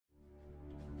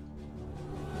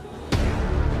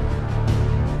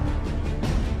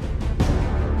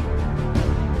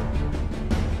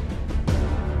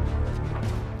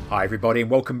Hi everybody and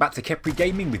welcome back to Kepri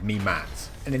Gaming with me Matt,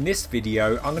 and in this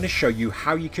video I'm going to show you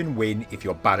how you can win if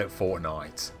you're bad at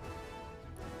Fortnite.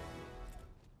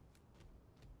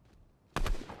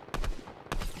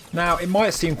 Now it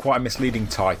might seem quite a misleading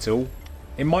title,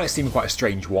 it might seem quite a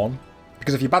strange one,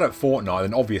 because if you're bad at Fortnite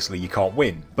then obviously you can't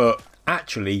win, but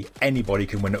actually anybody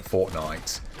can win at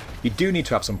Fortnite. You do need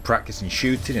to have some practice in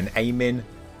shooting and aiming,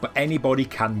 but anybody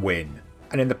can win.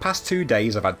 And in the past 2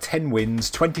 days I've had 10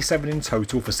 wins, 27 in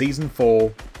total for Season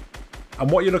 4. And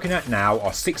what you're looking at now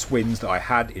are 6 wins that I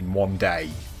had in one day.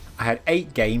 I had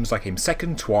 8 games, I came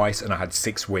second twice and I had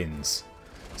 6 wins.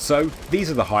 So these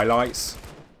are the highlights.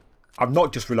 I've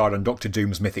not just relied on Dr.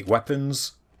 Doom's mythic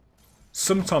weapons.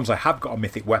 Sometimes I have got a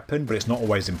mythic weapon but it's not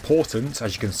always important,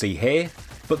 as you can see here.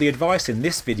 But the advice in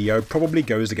this video probably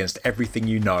goes against everything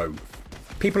you know.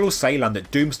 People will say land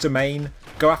at Doom's domain,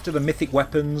 go after the mythic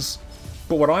weapons.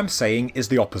 But what I'm saying is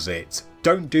the opposite.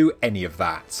 Don't do any of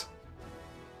that.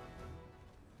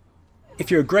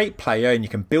 If you're a great player and you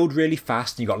can build really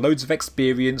fast and you've got loads of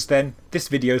experience, then this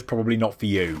video is probably not for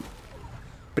you.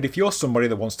 But if you're somebody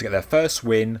that wants to get their first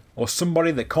win, or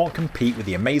somebody that can't compete with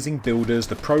the amazing builders,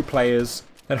 the pro players,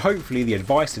 then hopefully the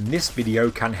advice in this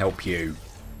video can help you.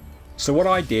 So what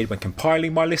I did when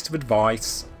compiling my list of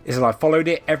advice is that I followed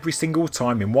it every single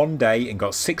time in one day and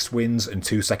got 6 wins and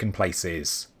 2 second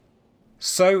places.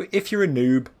 So if you're a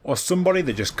noob, or somebody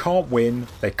that just can't win,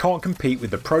 they can't compete with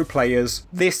the pro players,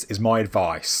 this is my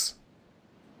advice.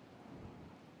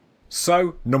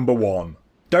 So, number 1.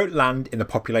 Don't land in the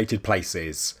populated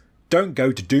places. Don't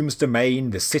go to Doom's domain,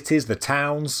 the cities, the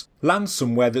towns. Land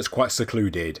somewhere that's quite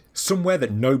secluded, somewhere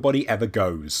that nobody ever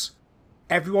goes.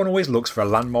 Everyone always looks for a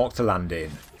landmark to land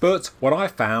in, but what I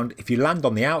found, if you land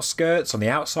on the outskirts, on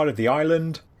the outside of the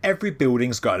island, every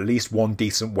building's got at least one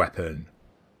decent weapon.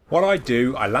 What I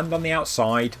do, I land on the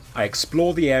outside, I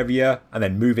explore the area and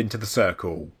then move into the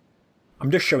circle.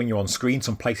 I'm just showing you on screen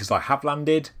some places I have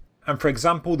landed, and for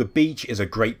example the beach is a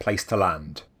great place to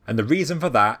land. And the reason for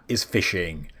that is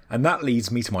fishing, and that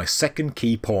leads me to my second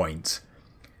key point.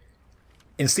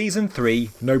 In Season 3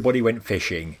 nobody went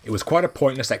fishing, it was quite a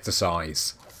pointless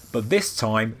exercise. But this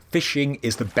time fishing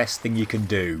is the best thing you can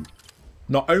do.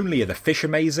 Not only are the fish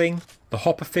amazing, the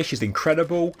hopper fish is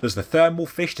incredible, there's the thermal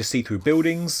fish to see through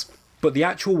buildings, but the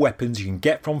actual weapons you can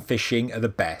get from fishing are the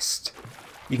best.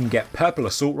 You can get purple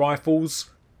assault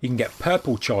rifles, you can get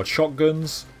purple charged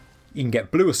shotguns, you can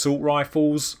get blue assault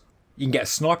rifles, you can get a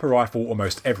sniper rifle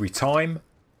almost every time.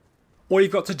 All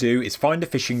you've got to do is find a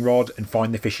fishing rod and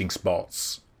find the fishing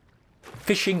spots.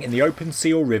 Fishing in the open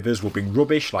sea or rivers will bring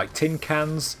rubbish like tin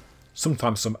cans,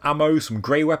 sometimes some ammo, some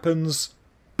grey weapons.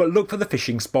 But look for the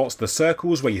fishing spots, the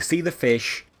circles where you see the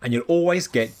fish, and you'll always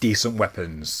get decent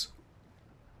weapons.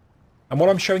 And what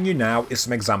I'm showing you now is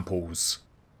some examples.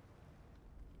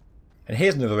 And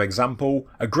here's another example.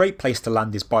 A great place to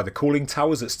land is by the cooling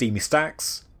towers at Steamy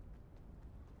Stacks.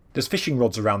 There's fishing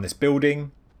rods around this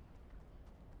building.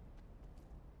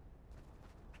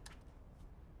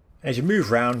 As you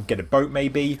move around, get a boat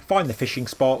maybe, find the fishing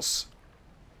spots.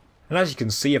 And as you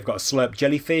can see I've got a slurp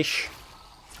jellyfish.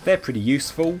 They're pretty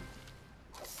useful.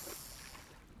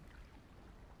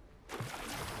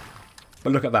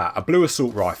 But look at that, a blue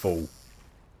assault rifle.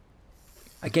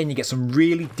 Again, you get some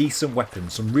really decent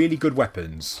weapons, some really good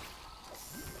weapons.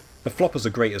 The floppers are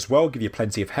great as well, give you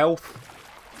plenty of health.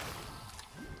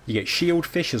 You get shield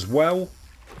fish as well.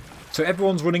 So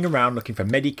everyone's running around looking for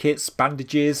medikits,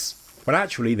 bandages, when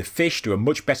actually the fish do a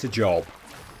much better job.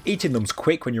 Eating them's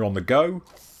quick when you're on the go.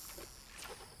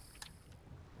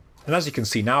 And as you can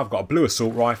see now I've got a blue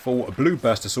assault rifle, a blue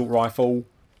burst assault rifle,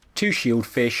 2 shield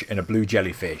fish and a blue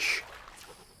jellyfish.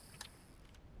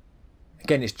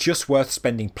 Again, it's just worth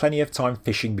spending plenty of time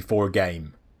fishing before a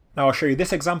game. Now I'll show you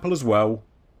this example as well.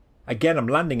 Again, I'm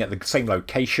landing at the same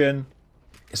location.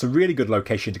 It's a really good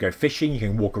location to go fishing, you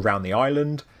can walk around the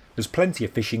island. There's plenty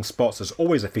of fishing spots, there's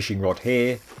always a fishing rod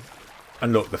here.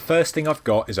 And look, the first thing I've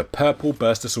got is a purple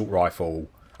burst assault rifle.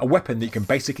 A weapon that you can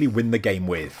basically win the game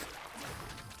with.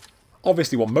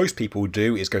 Obviously what most people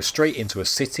do is go straight into a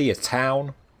city, a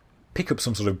town, pick up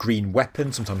some sort of green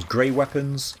weapon, sometimes grey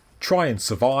weapons, try and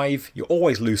survive. You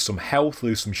always lose some health,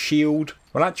 lose some shield.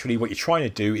 Well actually what you're trying to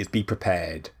do is be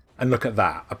prepared. And look at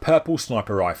that, a purple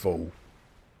sniper rifle.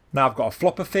 Now I've got a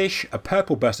flopper fish, a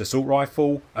purple burst assault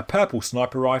rifle, a purple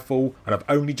sniper rifle, and I've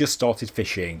only just started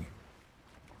fishing.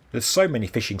 There's so many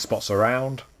fishing spots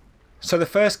around. So the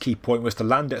first key point was to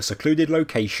land at a secluded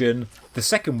location, the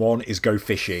second one is go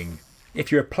fishing. If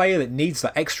you're a player that needs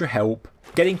that extra help,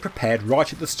 getting prepared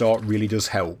right at the start really does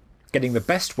help. Getting the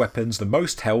best weapons, the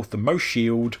most health, the most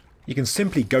shield, you can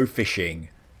simply go fishing.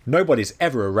 Nobody's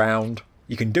ever around,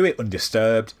 You can do it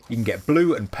undisturbed, you can get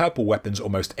blue and purple weapons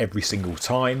almost every single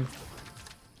time.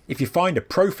 If you find a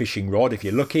pro fishing rod, if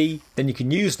you're lucky, then you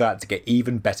can use that to get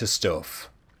even better stuff.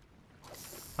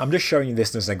 I'm just showing you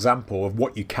this as an example of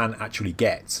what you can actually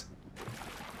get.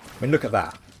 I mean, look at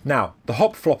that. Now, the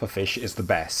hop flopper fish is the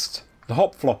best. The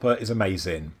hop flopper is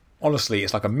amazing. Honestly,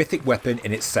 it's like a mythic weapon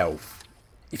in itself.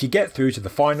 If you get through to the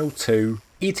final 2,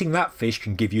 eating that fish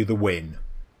can give you the win.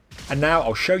 And now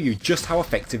I'll show you just how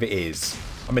effective it is.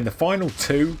 I'm in the final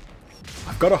 2,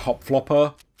 I've got a hop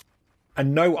flopper,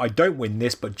 and no, I don't win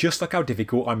this, but just look how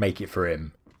difficult I make it for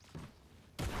him.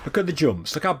 Look at the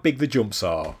jumps, look how big the jumps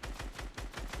are.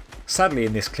 Sadly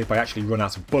in this clip I actually run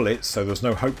out of bullets, so there's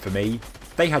no hope for me.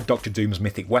 They had Dr. Doom's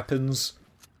mythic weapons,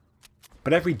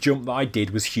 but every jump that I did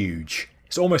was huge.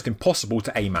 It's almost impossible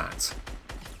to aim at.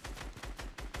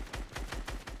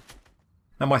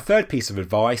 Now my third piece of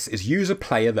advice is use a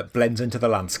player that blends into the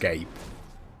landscape.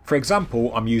 For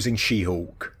example, I'm using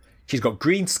She-Hulk. She's got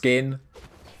green skin.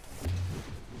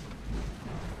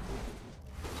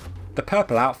 The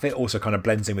purple outfit also kind of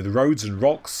blends in with roads and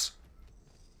rocks.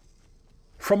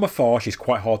 From afar she's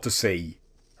quite hard to see.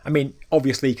 I mean,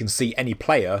 obviously you can see any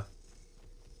player,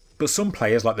 but some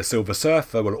players like the Silver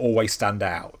Surfer will always stand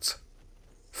out.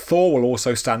 Thor will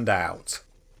also stand out.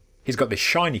 He's got this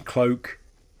shiny cloak,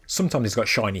 sometimes he's got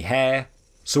shiny hair,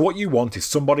 so what you want is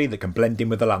somebody that can blend in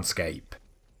with the landscape.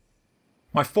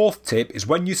 My fourth tip is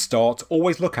when you start,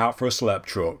 always look out for a slurp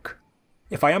truck.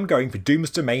 If I am going for Doom's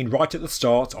Domain right at the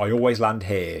start, I always land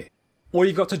here. All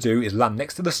you've got to do is land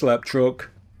next to the slurp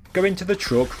truck, go into the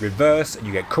truck, reverse, and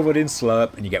you get covered in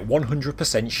slurp and you get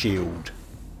 100% shield.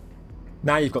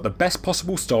 Now you've got the best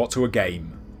possible start to a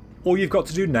game. All you've got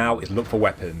to do now is look for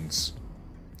weapons.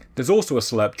 There's also a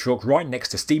slurp truck right next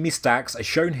to Steamy Stacks as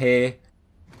shown here,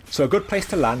 so a good place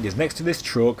to land is next to this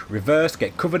truck, reverse,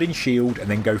 get covered in shield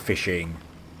and then go fishing.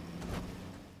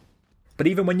 But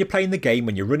even when you're playing the game,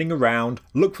 when you're running around,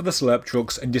 look for the slurp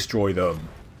trucks and destroy them.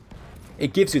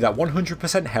 It gives you that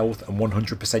 100% health and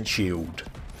 100% shield.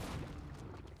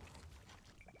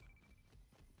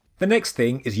 The next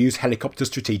thing is use helicopters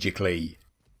strategically.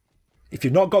 If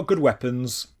you've not got good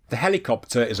weapons, the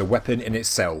helicopter is a weapon in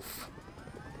itself.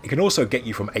 It can also get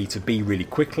you from A to B really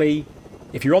quickly.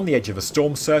 If you're on the edge of a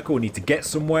storm circle and need to get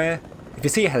somewhere, if you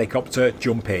see a helicopter,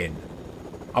 jump in.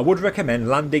 I would recommend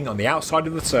landing on the outside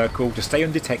of the circle to stay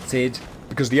undetected,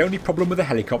 because the only problem with a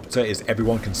helicopter is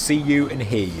everyone can see you and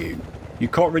hear you. You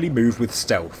can't really move with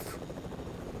stealth.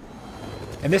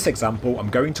 In this example, I'm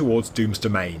going towards Doom's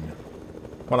Domain.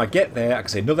 When I get there, I can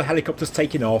see another helicopter's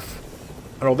taking off,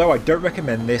 and although I don't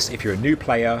recommend this if you're a new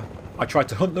player, I try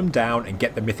to hunt them down and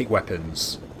get the mythic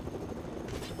weapons.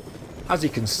 As you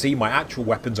can see, my actual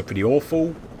weapons are pretty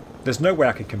awful. There's no way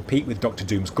I can compete with Dr.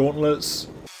 Doom's gauntlets.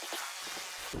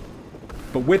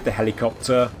 But with the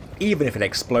helicopter, even if it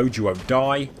explodes you won't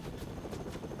die.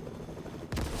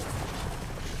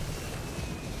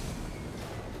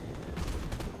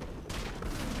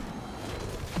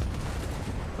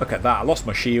 Look at that, I lost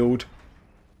my shield.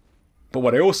 But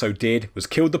what I also did was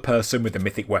kill the person with the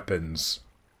mythic weapons.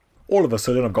 All of a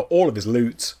sudden I've got all of his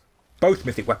loot, both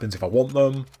mythic weapons if I want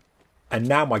them, and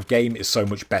now my game is so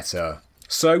much better.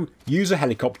 So use a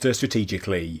helicopter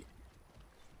strategically.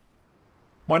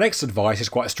 My next advice is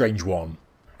quite a strange one.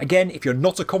 Again, if you're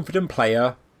not a confident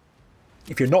player,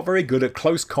 if you're not very good at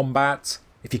close combat,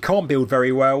 if you can't build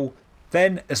very well,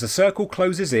 then as the circle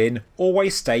closes in,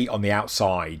 always stay on the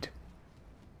outside.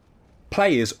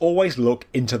 Players always look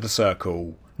into the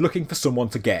circle, looking for someone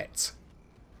to get.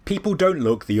 People don't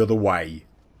look the other way.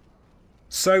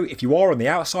 So if you are on the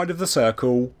outside of the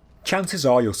circle, chances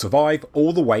are you'll survive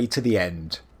all the way to the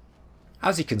end.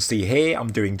 As you can see here,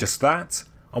 I'm doing just that.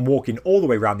 I'm walking all the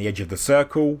way around the edge of the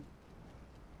circle.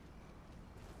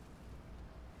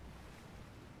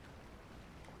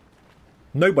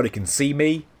 Nobody can see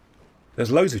me.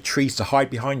 There's loads of trees to hide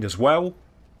behind as well.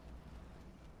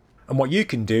 And what you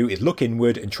can do is look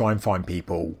inward and try and find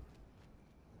people.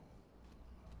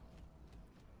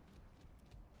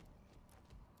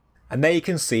 And there you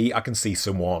can see, I can see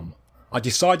someone. I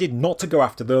decided not to go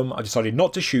after them, I decided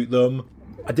not to shoot them.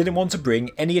 I didn't want to bring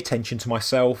any attention to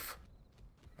myself.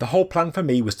 The whole plan for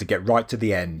me was to get right to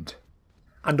the end.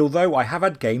 And although I have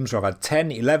had games where I've had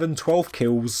 10, 11, 12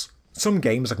 kills, some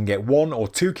games I can get 1 or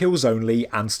 2 kills only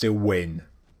and still win.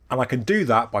 And I can do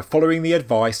that by following the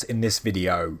advice in this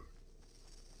video.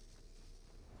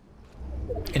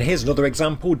 And here's another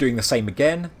example doing the same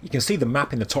again. You can see the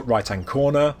map in the top right hand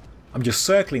corner. I'm just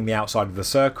circling the outside of the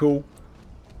circle.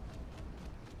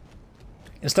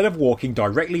 Instead of walking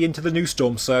directly into the new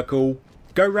storm circle,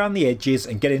 go around the edges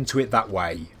and get into it that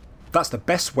way. That's the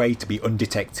best way to be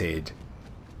undetected.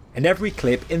 And every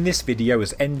clip in this video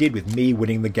has ended with me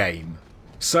winning the game.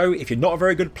 So if you're not a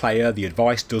very good player, the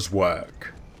advice does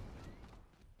work.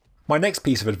 My next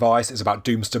piece of advice is about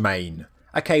Doom's Domain.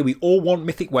 Okay, we all want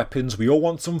mythic weapons, we all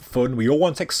want some fun, we all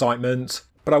want excitement,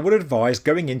 but I would advise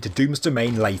going into Doom's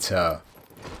Domain later.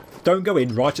 Don't go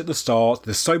in right at the start,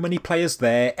 there's so many players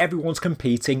there, everyone's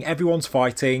competing, everyone's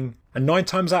fighting, and 9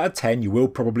 times out of 10 you will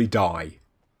probably die.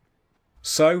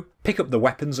 So, pick up the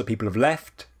weapons that people have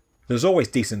left, there's always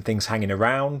decent things hanging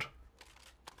around.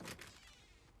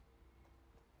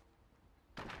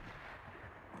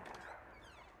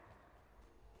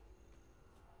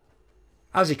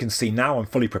 As you can see now, I'm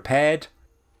fully prepared.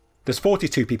 There's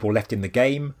 42 people left in the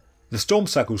game, the storm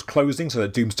circle's closing so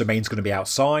that Doom's Domain's going to be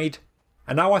outside,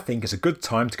 and now I think it's a good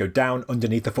time to go down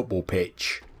underneath the football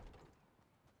pitch.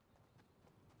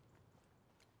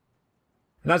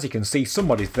 And as you can see,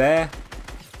 somebody's there.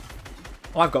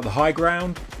 I've got the high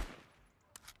ground.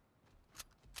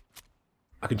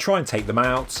 I can try and take them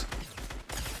out.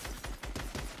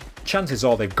 Chances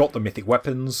are they've got the mythic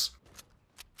weapons.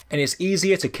 And it's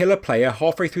easier to kill a player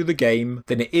halfway through the game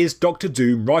than it is Dr.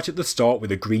 Doom right at the start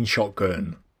with a green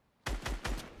shotgun.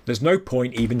 There's no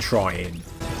point even trying.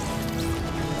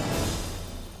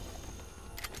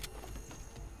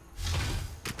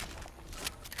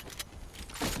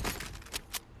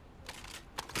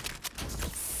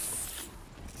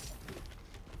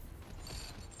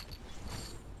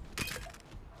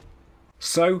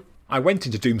 So, I went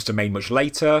into Doom's Domain much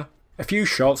later, a few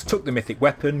shots, took the mythic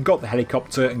weapon, got the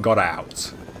helicopter and got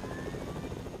out.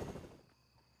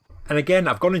 And again,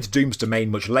 I've gone into Doom's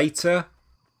Domain much later,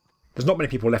 there's not many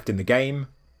people left in the game.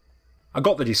 I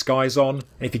got the disguise on, and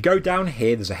if you go down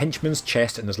here there's a henchman's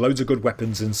chest and there's loads of good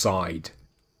weapons inside.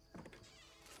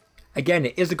 Again,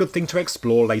 it is a good thing to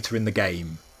explore later in the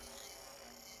game.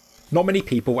 Not many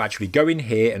people actually go in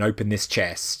here and open this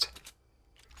chest.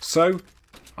 So,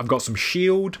 I've got some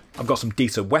shield, I've got some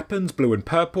decent weapons, blue and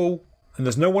purple, and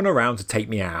there's no one around to take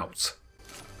me out.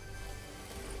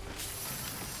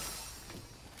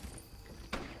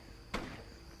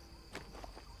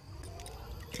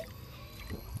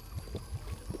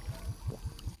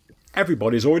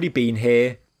 Everybody's already been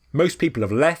here, most people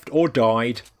have left or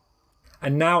died,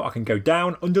 and now I can go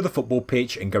down under the football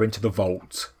pitch and go into the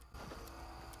vault.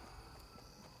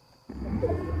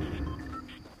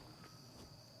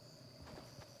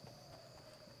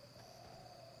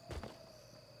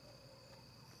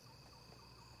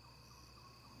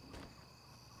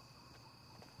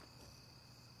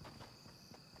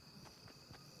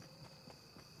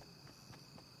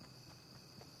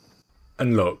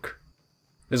 And look,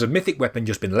 there's a mythic weapon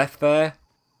just been left there,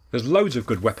 there's loads of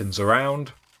good weapons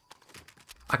around,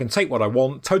 I can take what I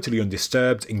want totally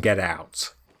undisturbed and get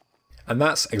out. And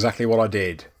that's exactly what I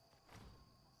did.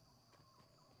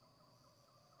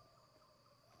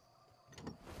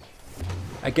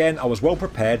 Again, I was well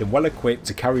prepared and well equipped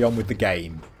to carry on with the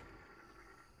game.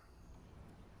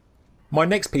 My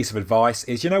next piece of advice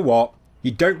is, you know what,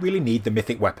 you don't really need the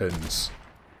mythic weapons.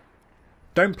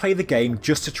 Don't play the game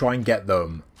just to try and get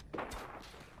them.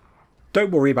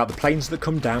 Don't worry about the planes that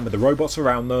come down with the robots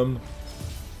around them.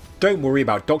 Don't worry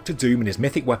about Dr. Doom and his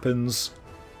mythic weapons.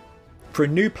 For a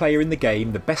new player in the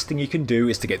game, the best thing you can do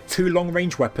is to get 2 long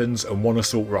range weapons and 1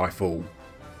 assault rifle.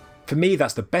 For me,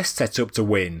 that's the best setup to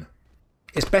win.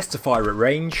 It's best to fire at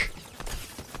range.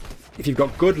 If you've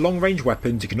got good long range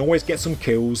weapons, you can always get some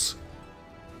kills.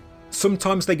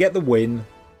 Sometimes they get the win.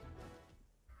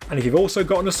 And if you've also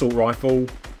got an assault rifle,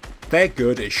 they're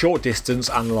good at short distance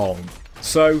and long,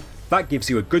 so that gives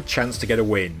you a good chance to get a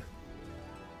win.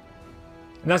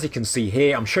 And as you can see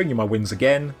here, I'm showing you my wins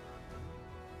again.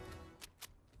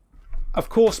 Of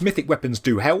course, mythic weapons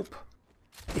do help.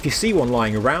 If you see one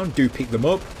lying around, do pick them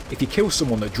up. If you kill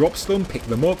someone that drops them, pick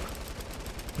them up.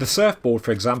 The surfboard,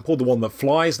 for example, the one that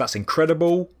flies, that's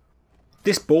incredible.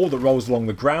 This ball that rolls along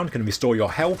the ground can restore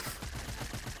your health.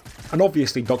 And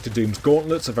obviously Dr. Doom's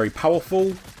gauntlets are very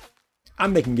powerful,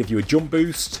 and they can give you a jump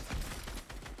boost.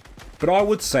 But I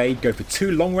would say go for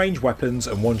 2 long range weapons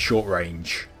and 1 short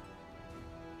range.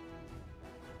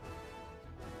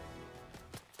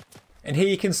 And here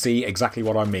you can see exactly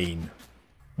what I mean.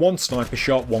 1 sniper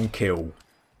shot, 1 kill.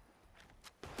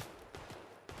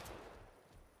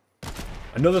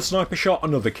 Another sniper shot,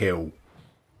 another kill.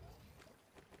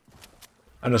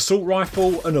 An assault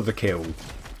rifle, another kill.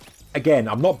 Again,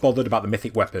 I'm not bothered about the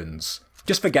mythic weapons.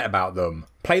 Just forget about them.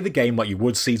 Play the game like you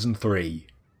would Season 3.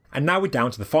 And now we're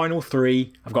down to the final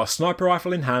 3. I've got a sniper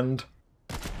rifle in hand.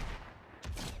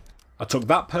 I took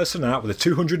that person out with a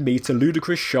 200 meter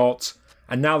ludicrous shot,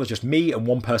 and now there's just me and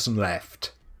 1 person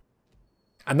left.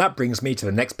 And that brings me to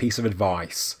the next piece of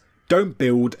advice. Don't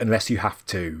build unless you have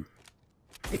to.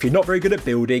 If you're not very good at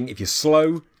building, if you're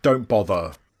slow, don't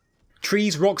bother.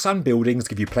 Trees, rocks and buildings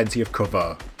give you plenty of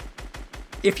cover.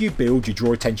 If you build, you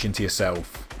draw attention to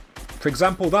yourself. For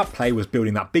example, that player was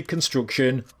building that big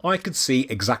construction, I could see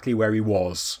exactly where he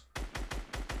was.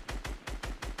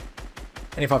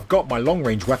 And if I've got my long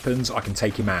range weapons, I can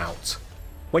take him out.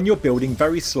 When you're building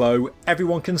very slow,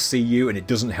 everyone can see you and it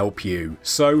doesn't help you,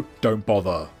 so don't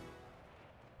bother.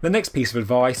 The next piece of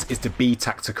advice is to be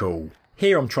tactical.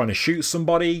 Here I'm trying to shoot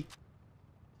somebody.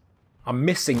 I'm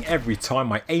missing every time,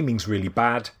 my aiming's really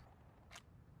bad.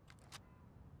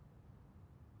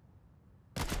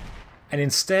 And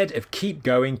instead of keep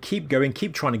going, keep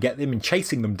trying to get them and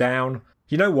chasing them down,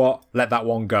 you know what, let that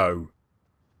one go.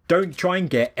 Don't try and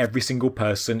get every single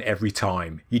person every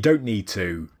time, you don't need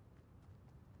to.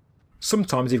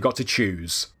 Sometimes you've got to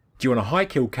choose. Do you want a high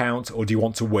kill count or do you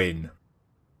want to win?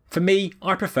 For me,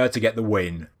 I prefer to get the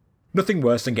win. Nothing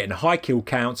worse than getting a high kill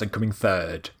count and coming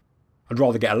third. I'd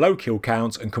rather get a low kill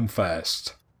count and come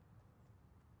first.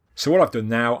 So what I've done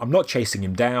now, I'm not chasing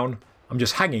him down, I'm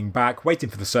just hanging back, waiting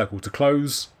for the circle to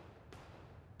close.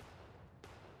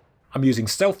 I'm using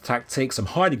stealth tactics, I'm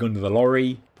hiding under the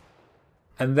lorry.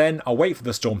 And then I'll wait for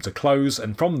the storm to close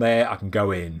and from there I can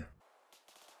go in.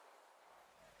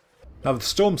 Now the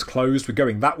storm's closed, we're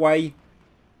going that way.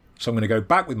 So I'm going to go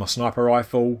back with my sniper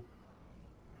rifle.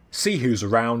 See who's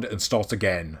around and start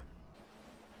again.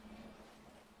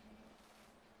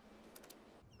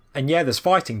 And yeah, there's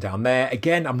fighting down there.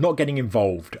 Again, I'm not getting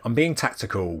involved. I'm being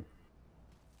tactical.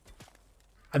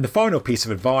 And the final piece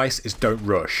of advice is don't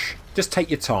rush. Just take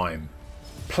your time.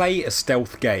 Play a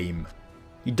stealth game.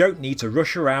 You don't need to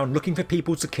rush around looking for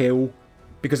people to kill,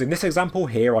 because in this example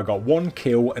here I got 1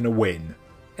 kill and a win.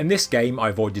 In this game I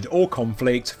avoided all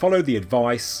conflict, followed the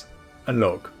advice, and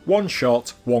look, 1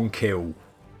 shot, 1 kill.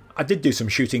 I did do some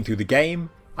shooting through the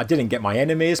game, I didn't get my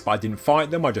enemies but I didn't fight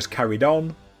them, I just carried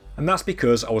on, and that's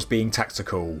because I was being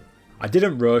tactical. I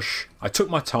didn't rush, I took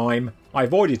my time, I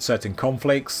avoided certain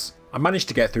conflicts, I managed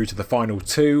to get through to the final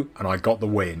 2 and I got the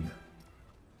win.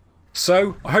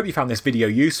 So, I hope you found this video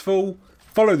useful.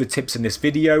 Follow the tips in this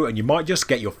video and you might just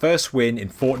get your first win in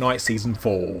Fortnite Season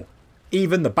 4.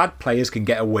 Even the bad players can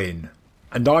get a win.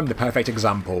 And I'm the perfect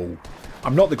example.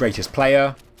 I'm not the greatest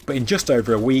player, but in just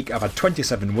over a week I've had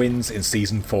 27 wins in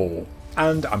Season 4.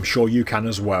 And I'm sure you can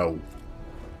as well.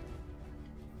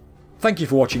 Thank you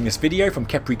for watching this video from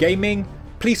Kepri Gaming.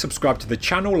 Please subscribe to the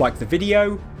channel, like the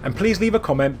video, and please leave a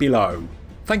comment below.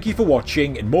 Thank you for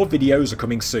watching and more videos are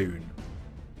coming soon.